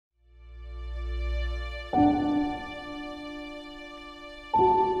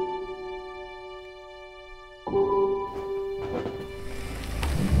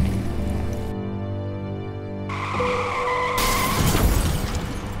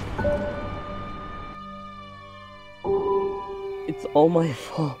It's all my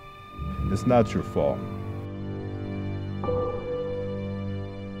fault. It's not your fault.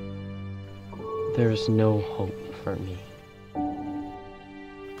 There's no hope for me.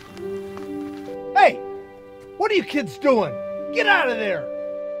 Hey! What are you kids doing? Get out of there!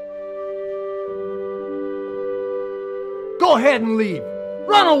 Go ahead and leave.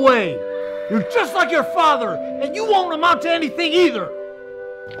 Run away! You're just like your father, and you won't amount to anything either!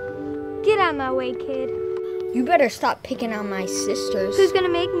 Get out of my way, kid. You better stop picking on my sisters. Who's gonna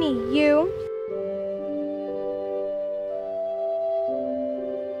make me? You?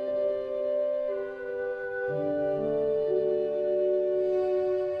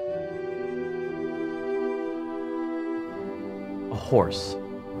 A horse.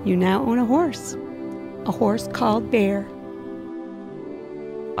 You now own a horse called Bear.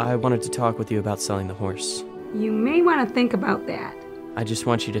 I wanted to talk with you about selling the horse. You may want to think about that. I just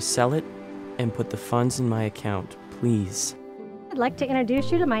want you to sell it and put the funds in my account, please. I'd like to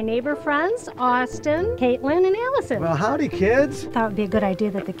introduce you to my neighbor friends, Austin, Caitlin, and Allison. Well, howdy, kids. Thought it would be a good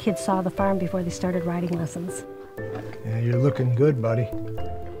idea that the kids saw the farm before they started riding lessons. Yeah, you're looking good, buddy.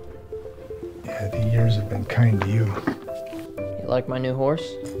 Yeah, the years have been kind to you. You like my new horse?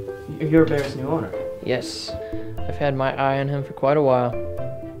 You're Bear's new owner. Yes. I've had my eye on him for quite a while.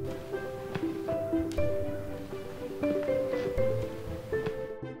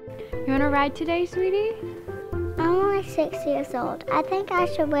 You wanna ride today, sweetie? I'm only 6 years old. I think I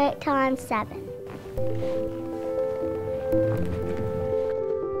should wait till I'm 7.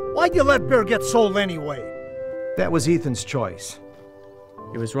 Why'd you let Bear get sold anyway? That was Ethan's choice.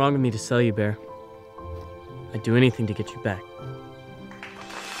 It was wrong of me to sell you, Bear. I'd do anything to get you back.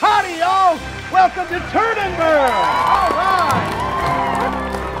 Howdy, y'all! Welcome to Turnenberg! All right!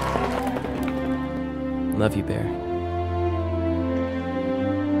 Love you, Bear.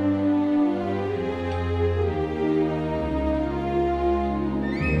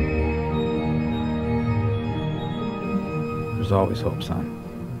 There's always hope, son.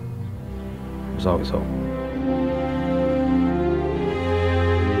 There's always hope.